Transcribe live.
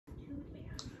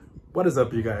What is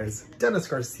up, you guys? Dennis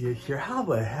Garcia here. How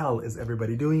the hell is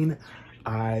everybody doing?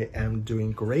 I am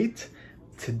doing great.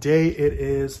 Today it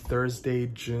is Thursday,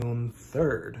 June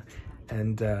 3rd,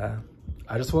 and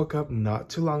I just woke up not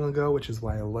too long ago, which is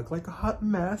why I look like a hot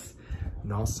mess.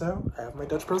 And also, I have my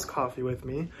Dutch Bros coffee with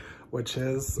me, which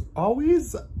is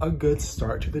always a good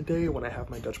start to the day when I have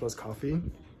my Dutch Bros coffee.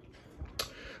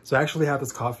 So I actually have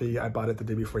this coffee. I bought it the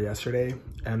day before yesterday,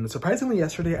 and surprisingly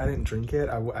yesterday I didn't drink it.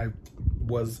 I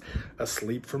was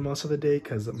asleep for most of the day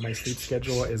because my sleep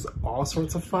schedule is all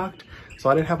sorts of fucked.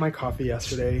 So I didn't have my coffee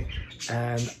yesterday,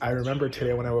 and I remember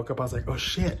today when I woke up I was like, oh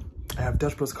shit, I have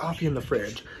Dutch Bros coffee in the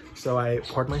fridge. So I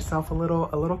poured myself a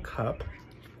little cup,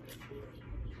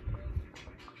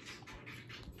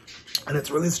 and it's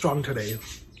really strong today.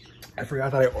 I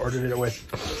forgot that I ordered it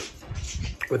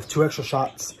with 2 extra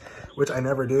shots, which I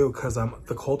never do because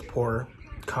the cold pour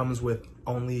comes with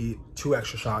only 2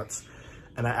 extra shots,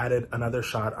 and I added another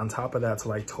shot on top of that. So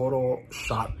like total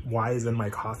shot wise in my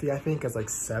coffee, I think is like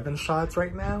 7 shots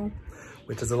right now,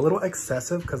 which is a little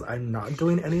excessive because I'm not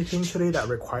doing anything today that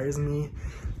requires me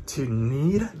to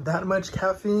need that much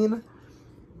caffeine.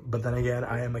 But then again,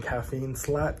 I am a caffeine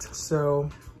slut. So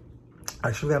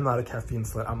actually I'm not a caffeine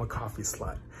slut, I'm a coffee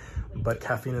slut, but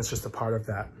caffeine is just a part of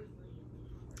that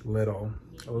little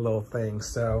thing.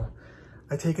 So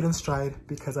I take it in stride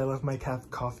because I love my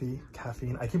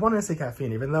caffeine. I keep wanting to say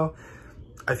caffeine, even though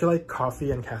I feel like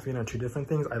coffee and caffeine are 2 different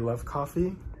things. I love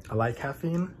coffee, I like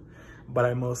caffeine, but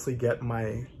I mostly get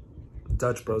my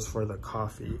Dutch Bros for the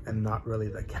coffee and not really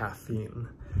the caffeine.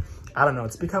 I don't know,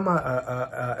 it's become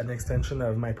an extension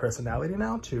of my personality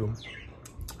now to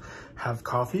have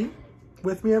coffee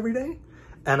with me every day.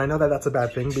 And I know that that's a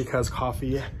bad thing because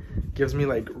coffee gives me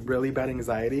like really bad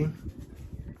anxiety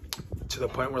to the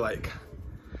point where like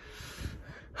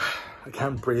I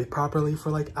can't breathe properly for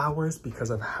like hours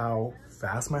because of how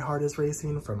fast my heart is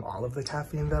racing from all of the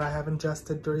caffeine that I have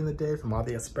ingested during the day, from all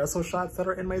the espresso shots that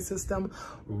are in my system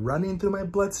running through my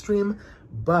bloodstream.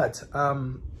 But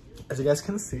as you guys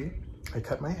can see, I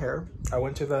cut my hair. I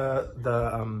went to the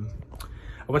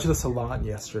salon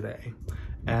yesterday,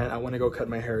 and I want to go cut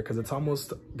my hair because it's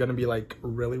almost gonna be like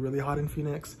really hot in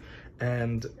Phoenix,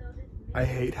 and I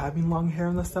hate having long hair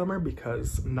in the summer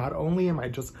because not only am I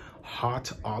just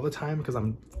hot all the time because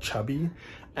I'm chubby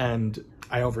and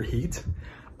I overheat,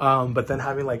 but then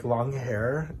having like long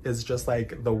hair is just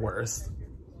like the worst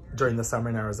during the summer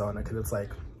in Arizona because it's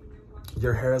like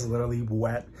your hair is literally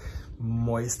wet,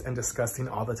 moist, and disgusting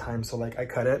all the time. So like I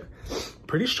cut it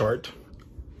pretty short.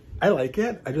 I like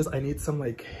it. I need some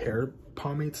like hair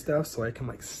pomade stuff so I can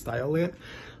like style it.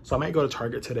 So I might go to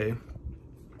Target today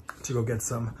to go get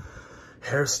some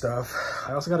hair stuff.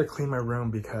 I also got to clean my room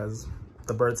because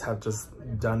the birds have just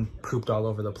pooped all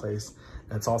over the place,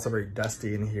 and it's also very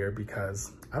dusty in here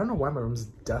because I don't know why my room's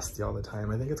dusty all the time.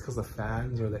 I think it's because the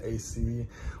fans or the AC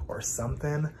or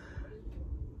something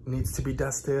needs to be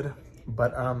dusted.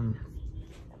 But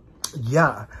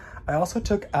yeah, I also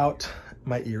took out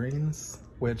my earrings,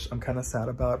 which I'm kind of sad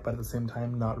about, but at the same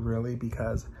time not really,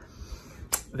 because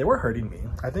they were hurting me.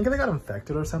 I think they got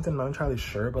infected or something, I'm not entirely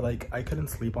sure, but like I couldn't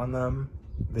sleep on them.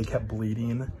 They kept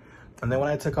bleeding. And then when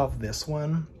I took off this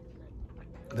one,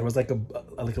 there was like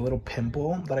a little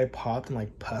pimple that I popped and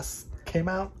like pus came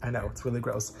out. I know, it's really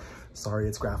gross. Sorry,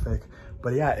 it's graphic.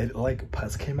 But yeah, it like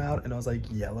pus came out and it was like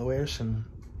yellowish and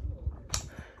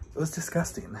it was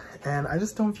disgusting. And I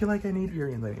just don't feel like I need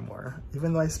earrings anymore.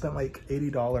 Even though I spent like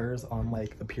 $80 on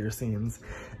like the piercings,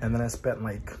 and then I spent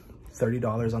like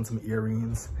 $30 on some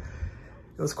earrings.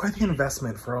 It was quite the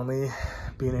investment for only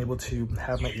being able to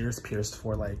have my ears pierced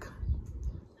for like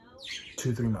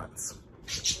 2-3 months.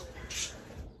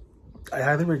 I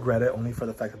highly regret it only for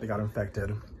the fact that they got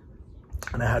infected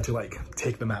and I had to like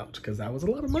take them out because that was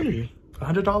a lot of money.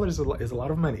 $100 is a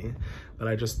lot of money that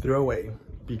I just threw away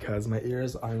because my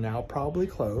ears are now probably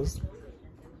closed.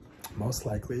 Most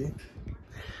likely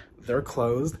they're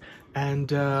closed, and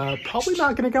probably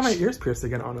not gonna get my ears pierced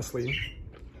again, honestly.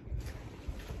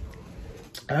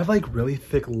 I have like really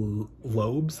thick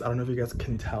lobes. I don't know if you guys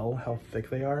can tell how thick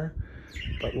they are,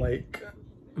 but like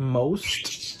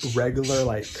most regular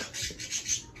like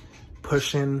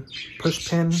push pin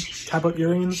type of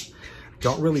earrings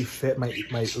don't really fit my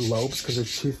lobes because they're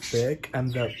too thick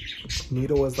and the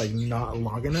needle was like not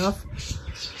long enough.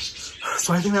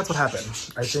 So I think that's what happened.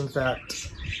 I think that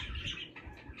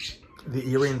the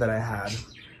earring that I had,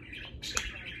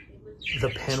 the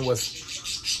pin was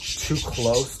too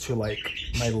close to like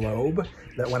my lobe,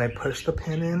 that when I pushed the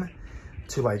pin in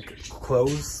to like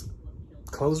close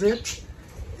it,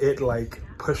 it like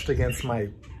pushed against my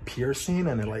piercing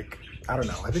and it like, I don't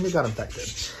know, I think it got infected.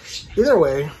 Either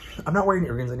way, I'm not wearing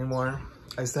earrings anymore.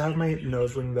 I still have my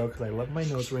nose ring though, because I love my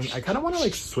nose ring. I kind of want to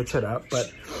like switch it up,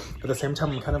 but at the same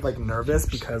time, I'm kind of like nervous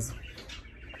because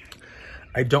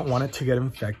I don't want it to get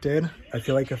infected. I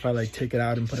feel like if I like take it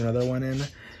out and put another one in,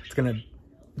 it's gonna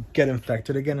get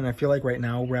infected again. And I feel like right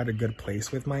now we're at a good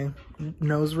place with my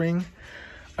nose ring.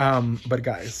 But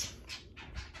guys,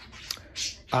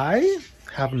 I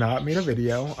have not made a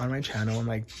video on my channel in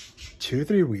like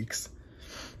 2-3 weeks.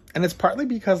 And it's partly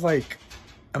because like,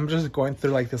 I'm just going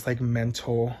through like this like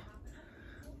mental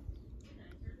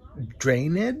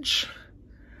drainage.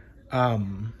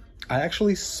 I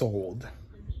actually sold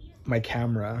my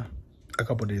camera a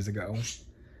couple days ago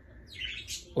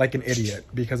like an idiot,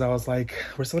 because I was like,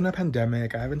 we're still in a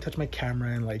pandemic. I haven't touched my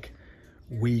camera in like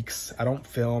weeks. I don't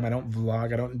film, I don't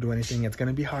vlog, I don't do anything. It's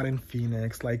gonna be hot in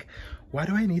Phoenix. Like, why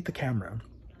do I need the camera?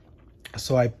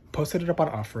 So I posted it up on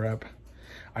OfferUp.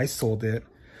 I sold it.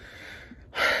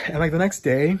 And like the next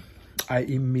day, I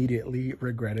immediately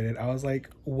regretted it. I was like,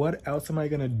 what else am I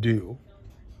gonna do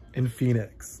in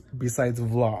Phoenix besides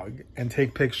vlog and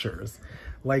take pictures?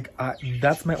 Like,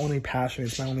 that's my only passion.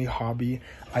 It's my only hobby.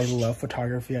 I love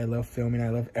photography. I love filming. I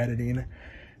love editing.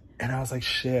 And I was like,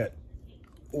 shit,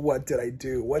 what did I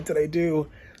do? What did I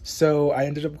do? So I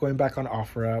ended up going back on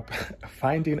OfferUp,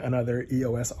 finding another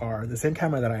EOS R, the same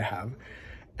camera that I have.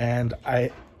 And I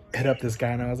hit up this guy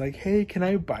and I was like, hey, can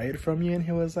I buy it from you? And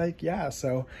he was like, yeah.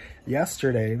 So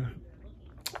yesterday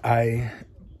I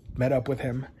met up with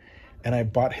him and I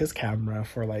bought his camera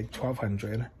for like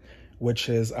 $1,200, which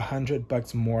is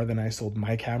 $100 more than I sold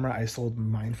my camera. I sold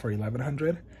mine for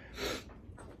 $1,100.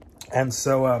 And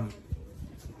so,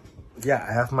 yeah,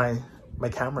 I have my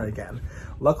camera again.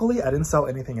 Luckily, I didn't sell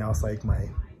anything else, like my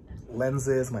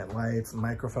lenses, my lights,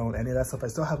 microphone, any of that stuff. I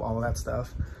still have all of that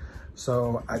stuff.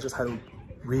 So I just had to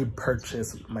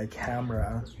repurchase my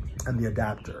camera and the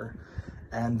adapter.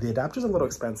 And the adapter's a little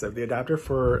expensive. The adapter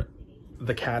for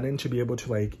the Canon to be able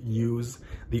to like use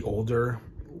the older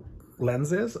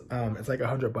lenses, it's like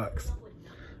 $100.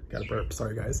 Gotta burp,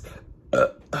 sorry guys.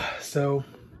 So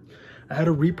I had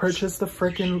to repurchase the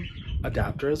freaking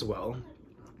adapter as well.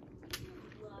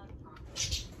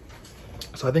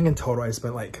 So I think in total I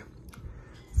spent like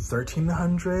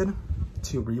 $1,300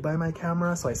 to rebuy my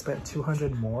camera. So I spent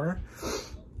 $200 more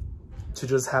to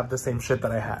just have the same shit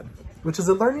that I had, which is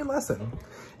a learning lesson.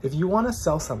 If you want to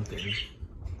sell something,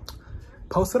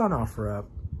 post it on OfferUp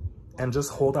and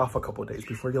just hold off a couple days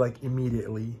before you like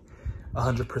immediately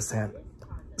 100%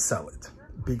 sell it.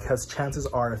 Because chances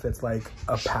are, if it's like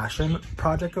a passion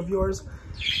project of yours,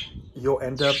 you'll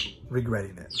end up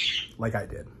regretting it like I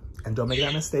did. And don't make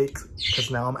that mistake,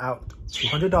 because now I'm out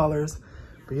 $200.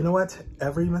 But you know what?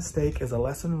 Every mistake is a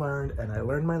lesson learned, and I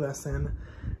learned my lesson,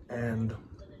 and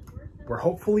we're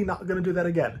hopefully not gonna do that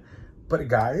again. But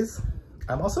guys,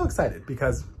 I'm also excited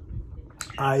because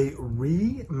I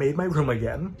remade my room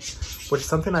again, which is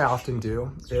something I often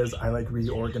do, is I like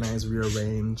reorganize,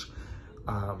 rearrange,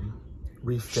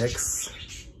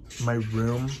 refix my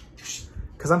room.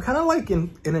 Because I'm kind of like in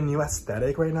a new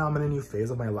aesthetic right now. I'm in a new phase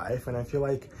of my life. And I feel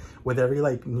like with every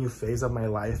like new phase of my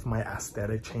life, my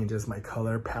aesthetic changes, my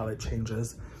color palette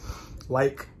changes.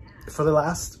 Like for the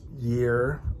last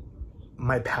year,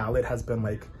 my palette has been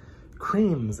like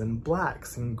creams and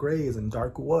blacks and grays and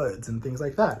dark woods and things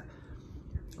like that.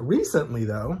 Recently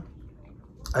though,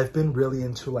 I've been really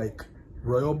into like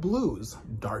royal blues,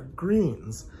 dark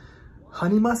greens,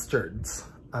 honey mustards,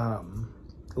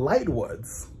 light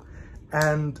woods.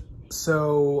 And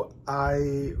so I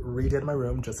redid my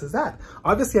room just as that.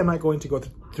 Obviously, I'm not going to go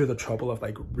through the trouble of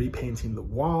like repainting the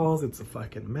walls. It's a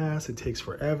fucking mess. It takes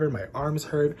forever. My arms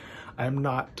hurt. I'm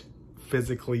not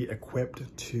physically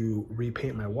equipped to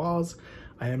repaint my walls.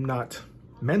 I am not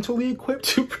mentally equipped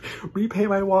to repaint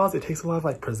my walls. It takes a lot of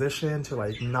like precision to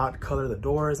like not color the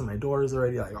doors, and my door is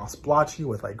already like all splotchy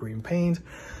with like green paint.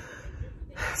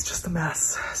 It's just a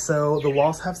mess. So the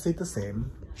walls have stayed the same.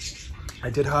 I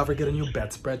did, however, get a new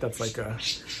bedspread that's like a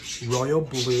royal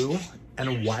blue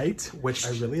and white, which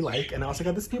I really like. And I also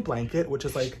got this new blanket, which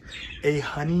is like a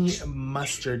honey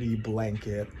mustardy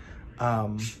blanket. I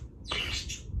don't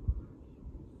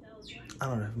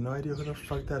know, I have no idea who the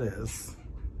fuck that is.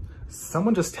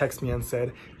 Someone just texted me and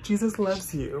said, Jesus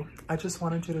loves you. I just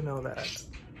wanted you to know that.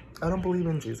 I don't believe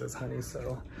in Jesus, honey,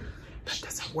 so that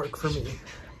doesn't work for me.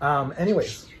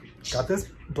 Anyways, got this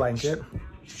blanket.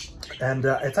 And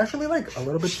it's actually like a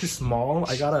little bit too small.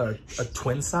 I got a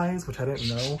twin size, which I didn't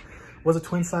know was a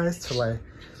twin size, till I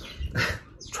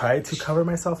tried to cover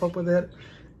myself up with it.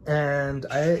 And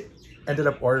I ended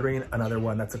up ordering another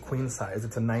one that's a queen size.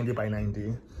 It's a 90 by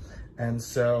 90. And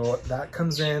so that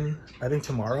comes in, I think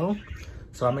tomorrow.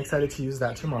 So I'm excited to use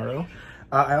that tomorrow.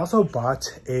 I also bought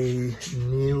a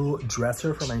new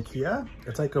dresser from IKEA.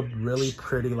 It's like a really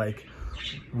pretty like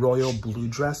royal blue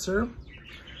dresser.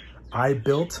 I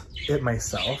built it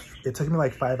myself. It took me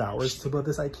like 5 hours to build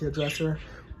this IKEA dresser,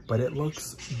 but it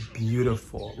looks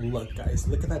beautiful. Look guys,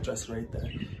 look at that dresser right there.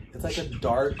 It's like a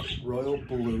dark royal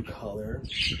blue color.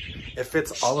 It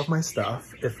fits all of my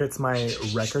stuff. It fits my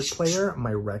record player,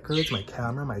 my records, my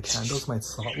camera, my candles, my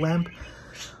salt lamp,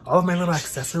 all of my little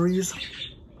accessories.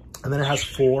 And then it has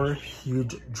 4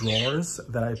 huge drawers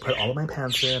that I put all of my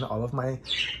pants in, all of my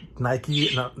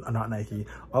Nike, not Nike,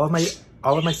 all of my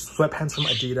sweatpants from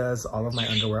Adidas, all of my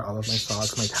underwear, all of my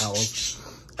socks, my towels,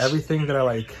 everything that I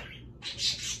like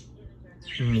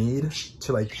need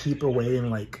to like keep away in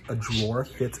like a drawer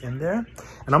fits in there.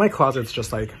 And on my closet's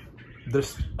just like,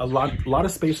 there's a lot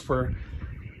of space for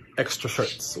extra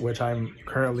shirts, which I'm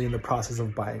currently in the process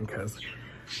of buying because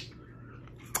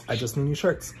I just need new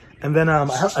shirts. And then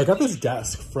I got this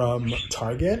desk from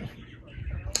Target.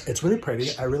 It's really pretty.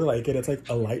 I really like it. It's like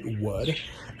a light wood.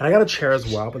 And I got a chair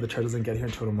as well, but the chair doesn't get here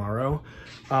until tomorrow.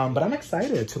 But I'm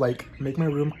excited to like make my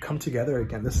room come together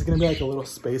again. This is gonna be like a little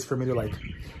space for me to like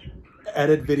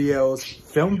edit videos,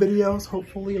 film videos,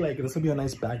 hopefully. Like this will be a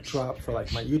nice backdrop for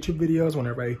like my YouTube videos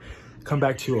whenever I come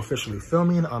back to officially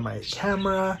filming on my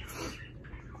camera.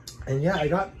 And yeah, I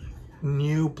got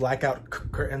new blackout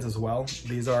curtains as well.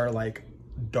 These are like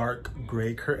dark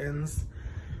gray curtains,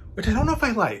 which I don't know if I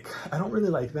like. I don't really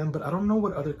like them, but I don't know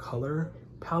what other color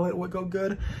palette would go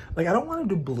good. Like I don't want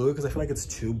to do blue because I feel like it's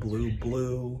too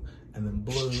blue, and then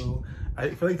blue. I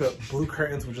feel like the blue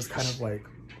curtains were just kind of like,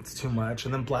 it's too much.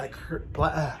 And then black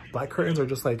curtains are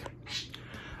just like,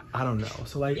 I don't know.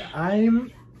 So like I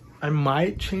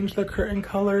might change the curtain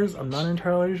colors. I'm not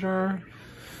entirely sure.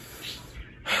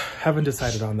 Haven't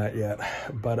decided on that yet.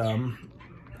 But I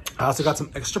also got some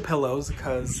extra pillows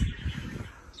because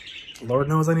Lord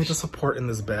knows I need the support in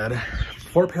this bed.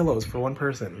 4 pillows for 1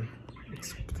 person.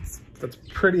 That's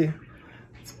pretty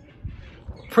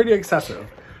excessive.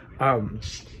 But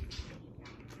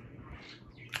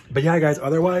yeah, guys,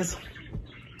 otherwise,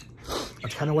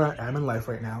 that's kind of where I am in life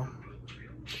right now.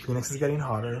 Phoenix is getting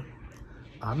hotter.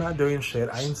 I'm not doing shit.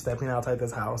 I ain't stepping outside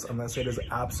this house unless it is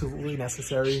absolutely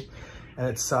necessary. And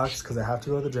it sucks because I have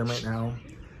to go to the gym right now.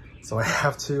 So I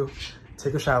have to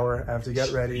take a shower, I have to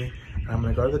get ready, and I'm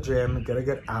gonna go to the gym, get a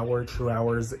good hour, 2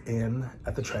 hours in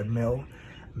at the treadmill,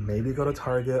 maybe go to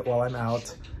Target while I'm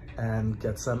out and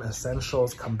get some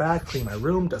essentials, come back, clean my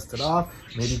room, dust it off,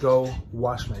 maybe go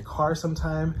wash my car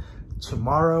sometime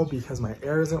tomorrow because my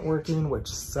air isn't working, which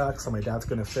sucks, so my dad's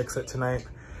gonna fix it tonight.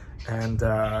 And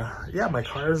yeah, my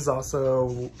car is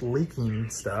also leaking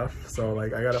stuff, so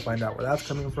like I gotta find out where that's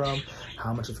coming from,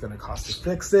 how much it's gonna cost to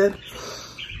fix it.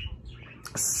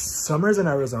 Summers in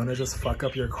Arizona just fuck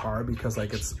up your car because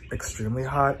like it's extremely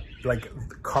hot. Like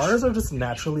cars are just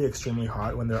naturally extremely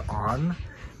hot when they're on,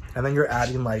 and then you're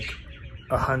adding like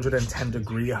 110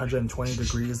 degree, 120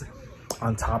 degrees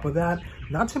on top of that.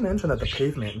 Not to mention that the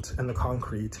pavement and the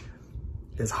concrete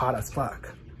is hot as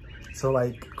fuck. So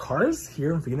like cars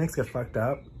here in Phoenix get fucked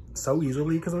up so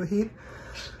easily because of the heat.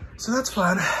 So that's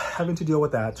fun, having to deal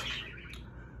with that.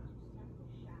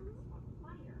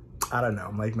 I don't know,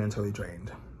 I'm like mentally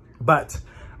drained. But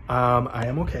I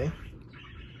am okay.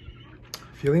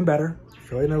 Feeling better,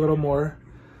 feeling a little more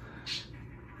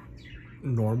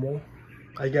normal,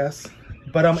 I guess.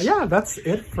 But yeah, that's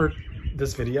it for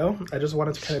this video. I just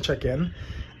wanted to kind of check in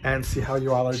and see how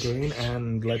you all are doing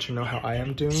and let you know how I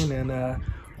am doing. And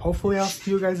hopefully I'll see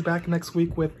you guys back next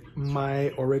week with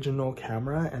my original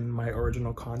camera and my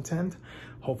original content.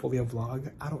 Hopefully a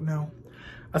vlog, I don't know.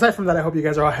 Aside from that, I hope you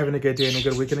guys are all having a good day and a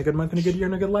good week and a good month and a good year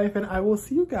and a good life. And I will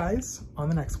see you guys on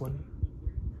the next one.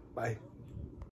 Bye.